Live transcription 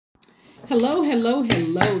Hello, hello,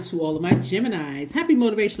 hello to all of my Geminis. Happy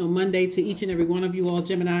Motivational Monday to each and every one of you all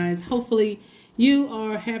Geminis. Hopefully you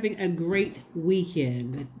are having a great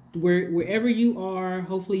weekend. Wherever you are,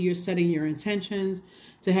 hopefully you're setting your intentions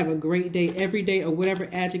to have a great day every day, or whatever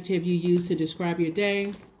adjective you use to describe your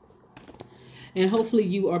day. And hopefully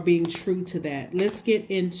you are being true to that. Let's get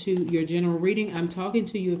into your general reading. I'm talking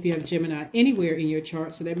to you if you have Gemini anywhere in your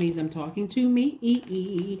chart. So that means I'm talking to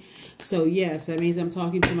me. So yes, that means I'm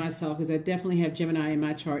talking to myself, because I definitely have Gemini in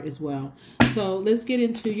my chart as well. So let's get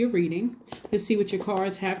into your reading. Let's see what your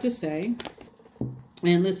cards have to say.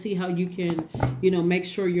 And let's see how you can, make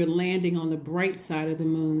sure you're landing on the bright side of the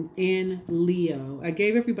moon in Leo. I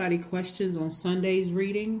gave everybody questions on Sunday's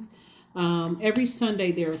readings. Every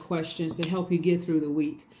Sunday there are questions to help you get through the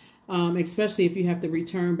week, especially if you have to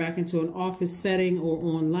return back into an office setting or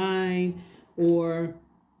online, or,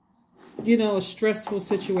 a stressful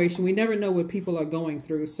situation. We never know what people are going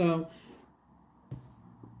through. So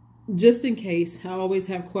just in case, I always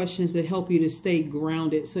have questions that help you to stay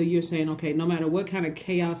grounded. So you're saying, okay, no matter what kind of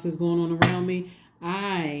chaos is going on around me,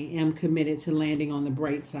 I am committed to landing on the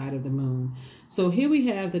bright side of the moon. So here we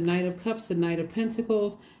have the Knight of Cups, the Knight of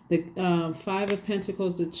Pentacles, the Five of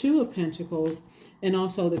Pentacles, the Two of Pentacles, and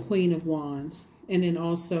also the Queen of Wands. And then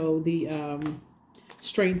also the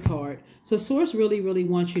Strength card. So Source really, really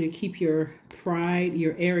wants you to keep your pride,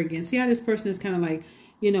 your arrogance. See how this person is kind of like,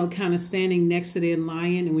 kind of standing next to their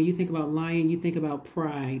lion. And when you think about lion, you think about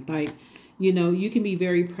pride. Like, you can be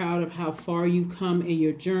very proud of how far you've come in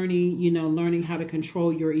your journey, learning how to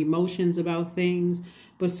control your emotions about things.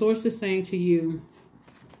 But Source is saying to you,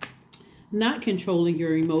 not controlling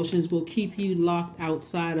your emotions will keep you locked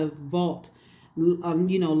outside of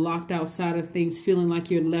locked outside of things, feeling like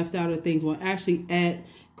you're left out of things, will actually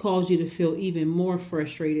cause you to feel even more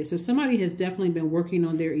frustrated. So somebody has definitely been working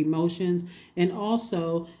on their emotions and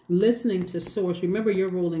also listening to Source. Remember, your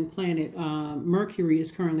ruling planet, Mercury,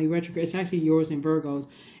 is currently retrograde. It's actually yours in Virgos.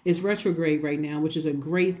 It's retrograde right now, which is a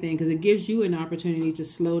great thing because it gives you an opportunity to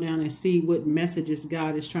slow down and see what messages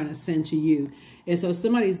God is trying to send to you. And so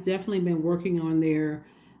somebody's definitely been working on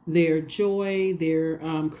their joy, their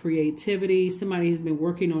creativity. Somebody has been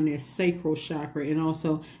working on their sacral chakra, and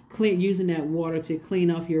also using that water to clean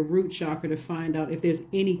off your root chakra to find out if there's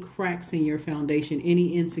any cracks in your foundation,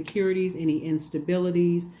 any insecurities, any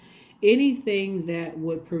instabilities, anything that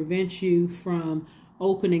would prevent you from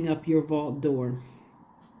opening up your vault door.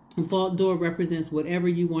 A vault door represents whatever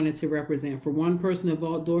you want it to represent. For one person, a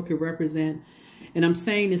vault door could represent, and I'm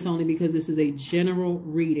saying this only because this is a general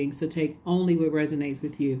reading, so take only what resonates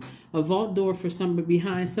with you. A vault door for somebody,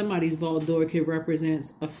 behind somebody's vault door, could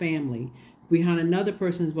represent a family. Behind another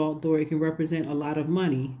person's vault door, it can represent a lot of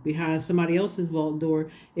money. Behind somebody else's vault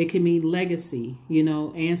door, it can mean legacy,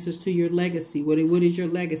 answers to your legacy. What is your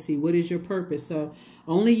legacy? What is your purpose? So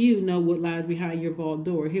only you know what lies behind your vault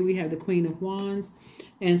door. Here we have the Queen of Wands.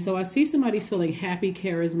 And so I see somebody feeling happy,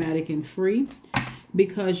 charismatic, and free,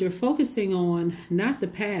 because you're focusing on not the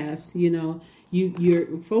past,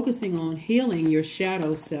 you're focusing on healing your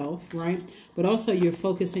shadow self, right? But also you're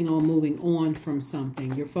focusing on moving on from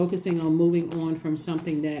something. You're focusing on moving on from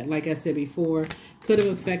something that, like I said before, could have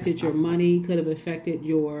affected your money, could have affected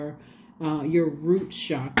your root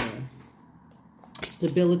chakra,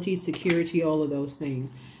 stability, security, all of those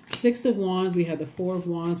things. Six of Wands, we have the Four of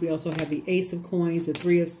Wands. We also have the Ace of Coins, the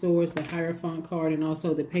Three of Swords, the Hierophant card, and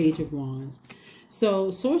also the Page of Wands.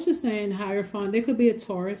 So Source is saying Hierophant, there could be a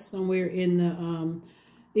Taurus somewhere in the,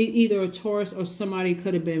 either a Taurus or somebody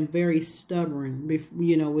could have been very stubborn,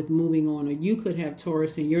 with moving on. Or you could have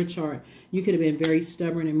Taurus in your chart. You could have been very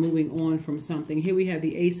stubborn and moving on from something. Here we have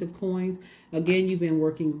the Ace of Coins. Again, you've been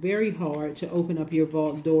working very hard to open up your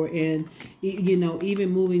vault door and, even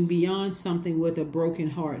moving beyond something with a broken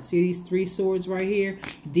heart. See these three swords right here?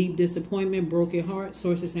 Deep disappointment, broken heart.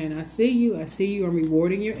 Source is saying, I see you. I'm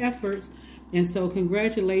rewarding your efforts. And so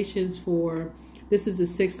congratulations for, this is the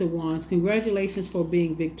Six of Wands. Congratulations for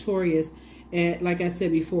being victorious at, like I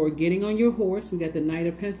said before, getting on your horse. We got the Knight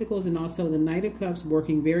of Pentacles and also the Knight of Cups,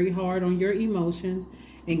 working very hard on your emotions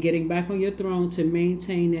and getting back on your throne to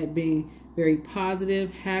maintain that being very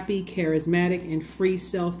positive, happy, charismatic, and free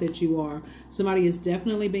self that you are. Somebody has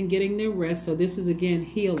definitely been getting their rest. So this is, again,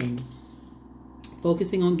 healing.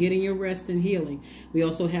 Focusing on getting your rest and healing. We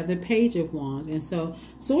also have the Page of Wands. And so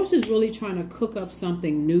Source is really trying to cook up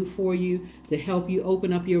something new for you to help you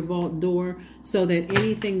open up your vault door, so that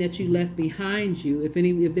anything that you left behind you, if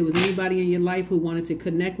there was anybody in your life who wanted to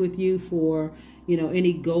connect with you for,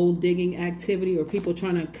 any gold digging activity, or people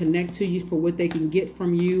trying to connect to you for what they can get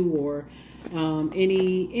from you, or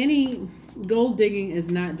any gold digging is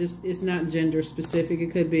not just, it's not gender specific.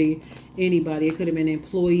 It could be anybody. It could have been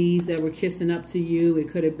employees that were kissing up to you. It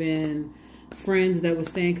could have been friends that were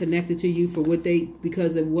staying connected to you for what they,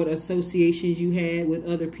 because of what associations you had with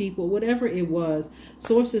other people, whatever it was.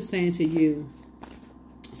 Source is saying to you,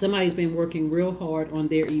 somebody's been working real hard on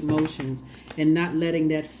their emotions and not letting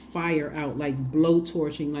that fire out, like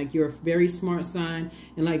blowtorching, like you're a very smart sign,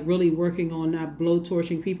 and like really working on not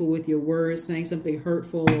blowtorching people with your words, saying something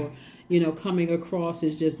hurtful, or, you know, coming across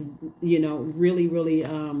as just, you know, really, really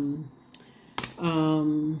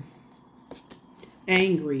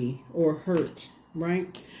angry or hurt,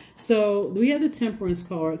 right? So we have the Temperance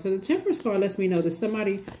card. So the Temperance card lets me know that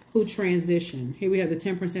somebody who transitioned. Here we have the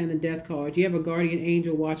Temperance and the Death card. You have a guardian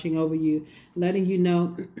angel watching over you, letting you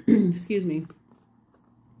know, excuse me,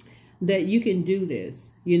 that you can do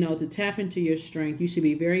this, you know, to tap into your strength. You should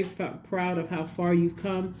be very proud of how far you've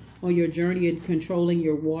come on your journey in controlling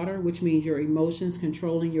your water, which means your emotions,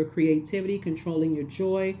 controlling your creativity, controlling your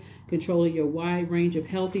joy, controlling your wide range of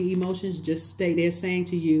healthy emotions. Just stay. They're saying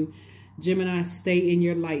to you, Gemini, stay in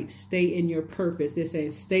your light, stay in your purpose. They're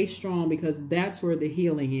saying stay strong, because that's where the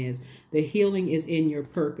healing is. The healing is in your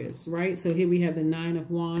purpose, right? So here we have the Nine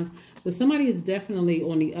of Wands. But somebody is definitely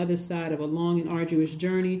on the other side of a long and arduous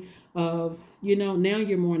journey of, you know, now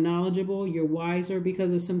you're more knowledgeable, you're wiser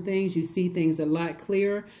because of some things. You see things a lot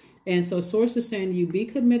clearer. And so Source is saying to you, be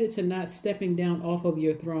committed to not stepping down off of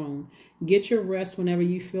your throne. Get your rest whenever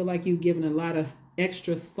you feel like you've given a lot of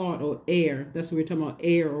extra thought or air. That's what we're talking about,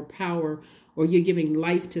 air or power, or you're giving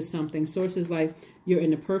life to something. Source is like, you're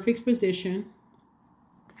in the perfect position.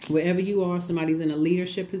 Wherever you are, somebody's in a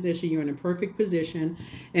leadership position, you're in a perfect position.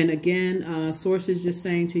 And again, Source is just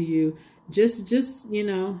saying to you, just you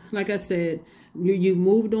know, like I said, you've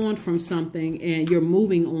moved on from something and you're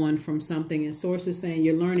moving on from something. And Source is saying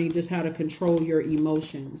you're learning just how to control your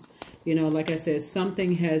emotions. You know, like I said,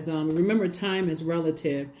 something has, remember, time is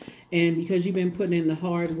relative. And because you've been putting in the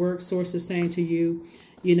hard work, Source is saying to you,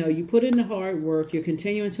 you know, you put in the hard work, you're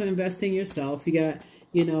continuing to invest in yourself. You got,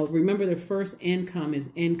 you know, remember the first income is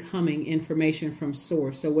incoming information from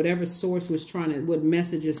Source. So whatever Source was trying to, what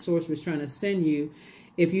messages Source was trying to send you,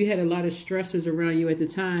 if you had a lot of stressors around you at the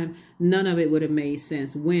time, none of it would have made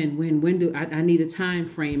sense. When do I need a time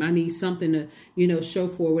frame? I need something to, you know, show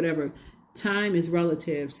for whatever. Time is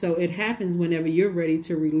relative. So it happens whenever you're ready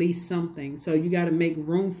to release something. So you got to make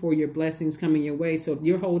room for your blessings coming your way. So if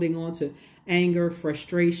you're holding on to anger,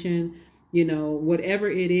 frustration, you know, whatever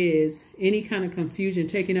it is, any kind of confusion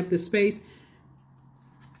taking up the space.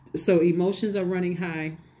 So emotions are running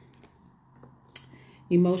high.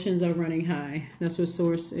 Emotions are running high. That's what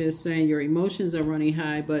Source is saying. Your emotions are running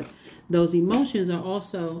high, but those emotions are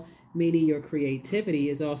also meaning your creativity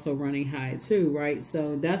is also running high too, right?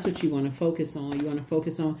 So that's what you want to focus on. You want to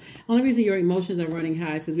focus on. Only reason your emotions are running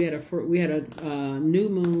high is because we had a new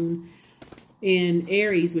moon in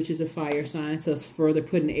Aries, which is a fire sign. So it's further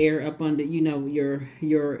putting air up under, you know,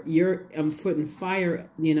 I'm putting fire,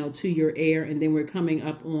 you know, to your air, and then we're coming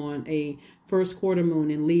up on a first quarter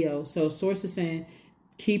moon in Leo. So Source is saying,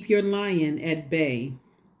 keep your lion at bay,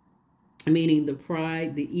 meaning the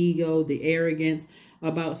pride, the ego, the arrogance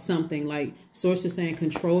about something. Like Source is saying,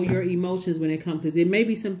 control your emotions when it comes, because there may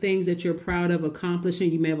be some things that you're proud of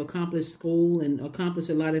accomplishing. You may have accomplished school and accomplished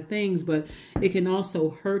a lot of things, but it can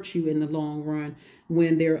also hurt you in the long run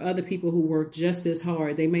when there are other people who work just as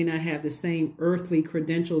hard. They may not have the same earthly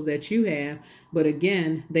credentials that you have, but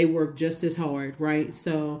again, they work just as hard, right?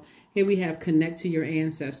 So here we have connect to your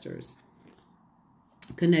ancestors.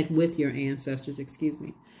 Connect with your ancestors, excuse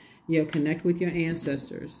me. Yeah, connect with your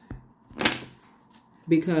ancestors.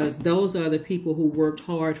 Because those are the people who worked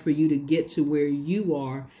hard for you to get to where you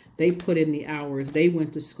are. They put in the hours. They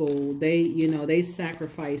went to school. They, you know, they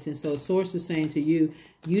sacrificed. And so Source is saying to you,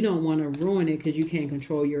 you don't want to ruin it because you can't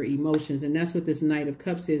control your emotions. And that's what this Knight of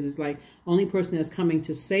Cups is. It's like only person that's coming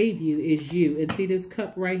to save you is you. And see this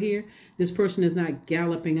cup right here? This person is not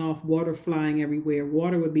galloping off, water flying everywhere.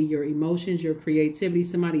 Water would be your emotions, your creativity.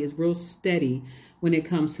 Somebody is real steady when it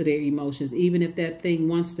comes to their emotions. Even if that thing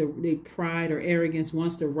wants to, the pride or arrogance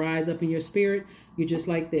wants to rise up in your spirit, you're just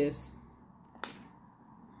like this.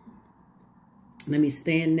 Let me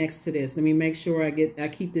stand next to this. Let me make sure I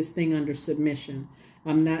keep this thing under submission.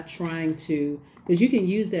 I'm not trying to, because you can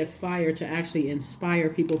use that fire to actually inspire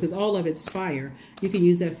people, because all of it's fire. You can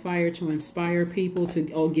use that fire to inspire people,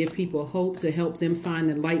 to give people hope, to help them find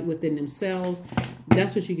the light within themselves.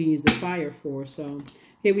 That's what you can use the fire for. So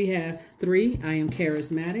here we have 3. I am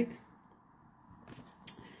charismatic.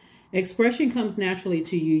 Expression comes naturally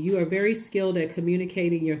to you. You are very skilled at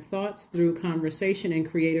communicating your thoughts through conversation and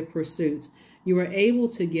creative pursuits. You are able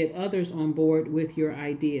to get others on board with your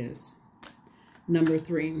ideas. Number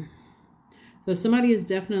 3. So somebody is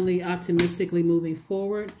definitely optimistically moving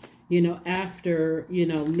forward, after,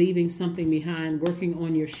 leaving something behind, working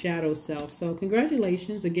on your shadow self. So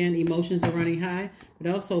congratulations. Again, emotions are running high, but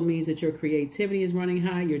it also means that your creativity is running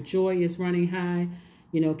high. Your joy is running high.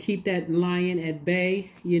 Keep that lion at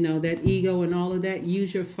bay, that ego and all of that.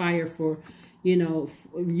 Use your fire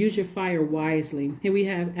use your fire wisely. Here we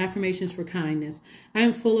have affirmations for kindness. I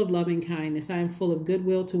am full of loving kindness. I am full of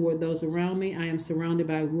goodwill toward those around me. I am surrounded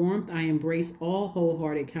by warmth. I embrace all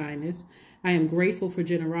wholehearted kindness. I am grateful for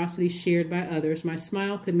generosity shared by others. My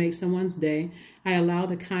smile could make someone's day. I allow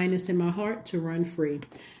the kindness in my heart to run free.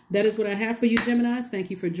 That is what I have for you, Geminis. Thank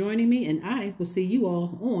you for joining me, and I will see you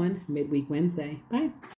all on Midweek Wednesday. Bye.